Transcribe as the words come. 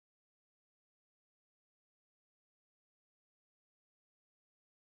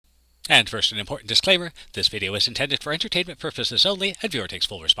And first, an important disclaimer, this video is intended for entertainment purposes only, and viewer takes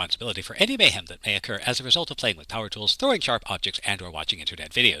full responsibility for any mayhem that may occur as a result of playing with power tools, throwing sharp objects, and/or watching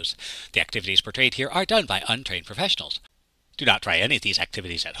internet videos. The activities portrayed here are done by untrained professionals. Do not try any of these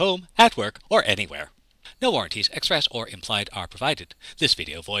activities at home, at work, or anywhere. No warranties, express or implied, are provided. This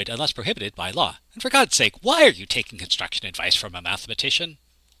video void unless prohibited by law. And for God's sake, why are you taking construction advice from a mathematician?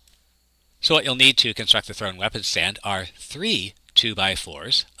 So what you'll need to construct the thrown weapon stand are 3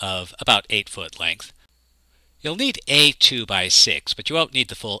 2x4s of about 8 foot length. You'll need a 2x6, but you won't need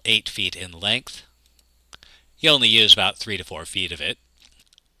the full 8 feet in length. You'll only use about 3 to 4 feet of it.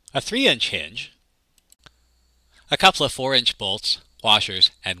 A 3-inch hinge, a couple of 4-inch bolts,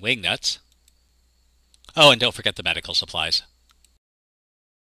 washers, and wing nuts. Oh, and don't forget the medical supplies.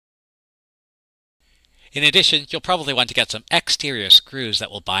 In addition, you'll probably want to get some exterior screws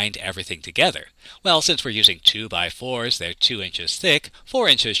that will bind everything together. Well, since we're using 2x4s, they're 2 inches thick, 4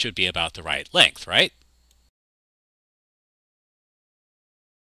 inches should be about the right length, right?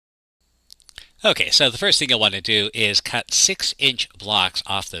 Okay, so the first thing you'll want to do is cut 6-inch blocks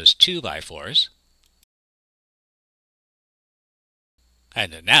off those 2x4s.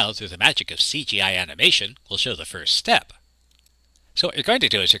 And now, through the magic of CGI animation, we'll show the first step. So what you're going to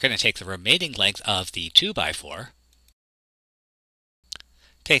do is you're going to take the remaining length of the 2x4,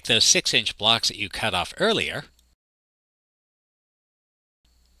 take those 6-inch blocks that you cut off earlier,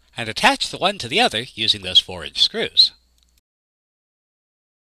 and attach the one to the other using those 4-inch screws.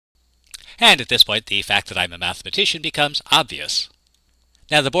 And at this point, the fact that I'm a mathematician becomes obvious.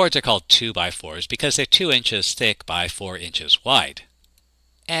 Now the boards are called 2x4s because they're 2 inches thick by 4 inches wide.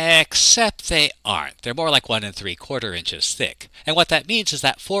 Except they aren't. They're more like 1 3/4 inches thick. And what that means is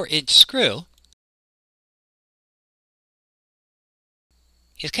that 4-inch screw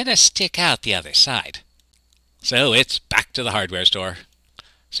is going to stick out the other side. So it's back to the hardware store.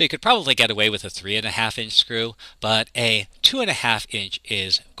 So you could probably get away with a 3.5-inch screw, but a 2.5-inch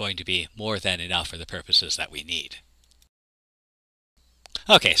is going to be more than enough for the purposes that we need.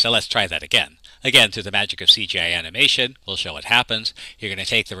 Okay, so let's try that again. Again, through the magic of CGI animation, we'll show what happens. You're going to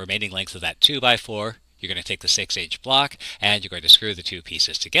take the remaining length of that 2x4, you're going to take the 6-inch block, and you're going to screw the two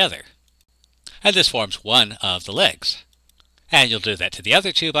pieces together. And this forms one of the legs. And you'll do that to the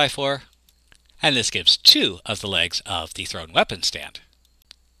other 2x4, and this gives 2 of the legs of the thrown weapon stand.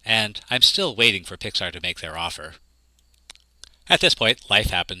 And I'm still waiting for Pixar to make their offer. At this point,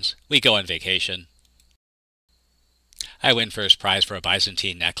 life happens. We go on vacation. I win first prize for a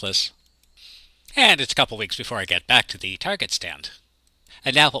Byzantine necklace. And it's a couple weeks before I get back to the Target stand.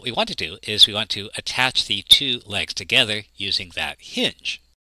 And now what we want to do is we want to attach the 2 legs together using that hinge.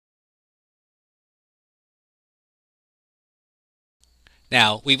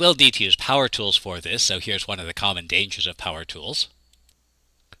 Now, we will need to use power tools for this, so here's one of the common dangers of power tools.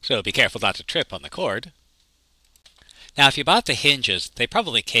 So be careful not to trip on the cord. Now, if you bought the hinges, they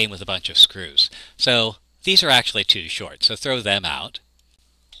probably came with a bunch of screws. So these are actually too short, so throw them out.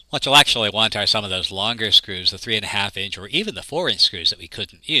 What you'll actually want are some of those longer screws, the 3.5-inch or even the 4-inch screws that we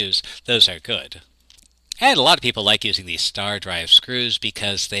couldn't use. Those are good. And a lot of people like using these star drive screws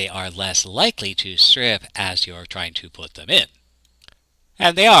because they are less likely to strip as you're trying to put them in.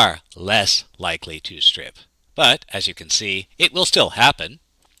 And they are less likely to strip. But, as you can see, it will still happen.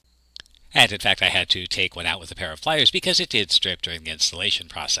 And in fact, I had to take one out with a pair of pliers because it did strip during the installation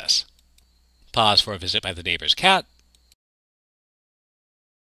process. Pause for a visit by the neighbor's cat.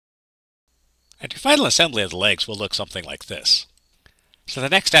 And your final assembly of the legs will look something like this. So the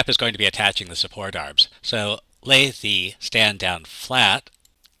next step is going to be attaching the support arms. So lay the stand down flat.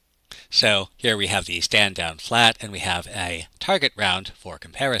 So here we have the stand down flat and we have a target round for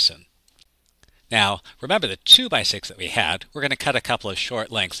comparison. Now remember the 2x6 that we had, we're going to cut a couple of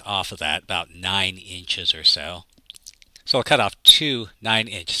short lengths off of that, about 9 inches or so. So I'll cut off 2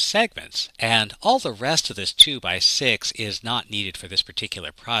 9-inch segments, and all the rest of this 2x6 is not needed for this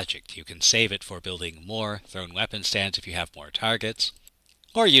particular project. You can save it for building more thrown weapon stands if you have more targets,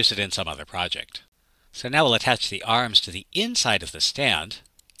 or use it in some other project. So now we'll attach the arms to the inside of the stand,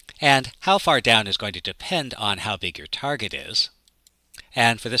 and how far down is going to depend on how big your target is.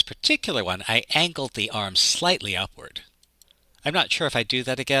 And for this particular one, I angled the arms slightly upward. I'm not sure if I do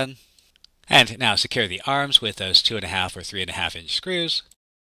that again. And now secure the arms with those 2.5 or 3.5-inch screws.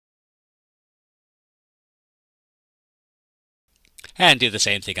 And do the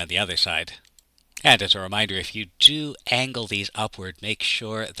same thing on the other side. And as a reminder, if you do angle these upward, make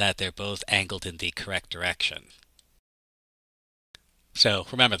sure that they're both angled in the correct direction. So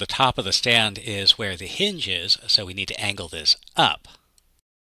remember, the top of the stand is where the hinge is, so we need to angle this up.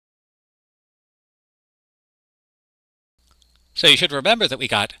 So you should remember that we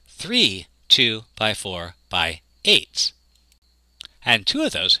got 3 2x4x8s. And 2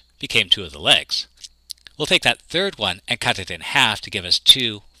 of those became 2 of the legs. We'll take that third one and cut it in half to give us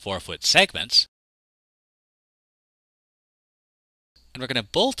 2 4-foot segments. And we're going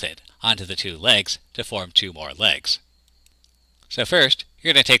to bolt it onto the 2 legs to form 2 more legs. So first,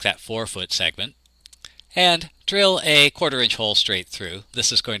 you're going to take that 4-foot segment and drill a 1/4-inch hole straight through.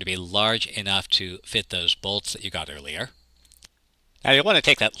 This is going to be large enough to fit those bolts that you got earlier. Now you'll want to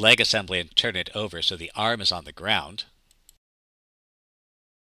take that leg assembly and turn it over so the arm is on the ground.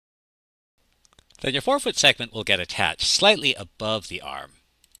 Then your 4-foot segment will get attached slightly above the arm.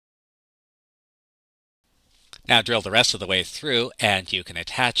 Now drill the rest of the way through and you can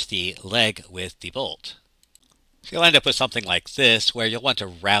attach the leg with the bolt. So you'll end up with something like this, where you'll want to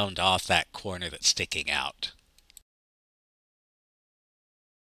round off that corner that's sticking out.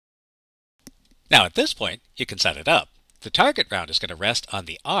 Now at this point, you can set it up. The target round is going to rest on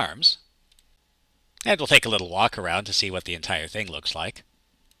the arms, and we'll take a little walk around to see what the entire thing looks like.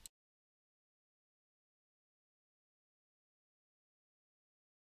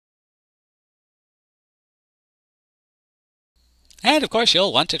 And of course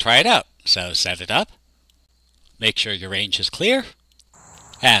you'll want to try it out, so set it up, make sure your range is clear,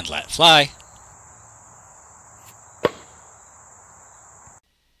 and let fly.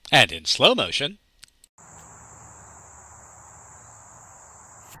 And in slow motion,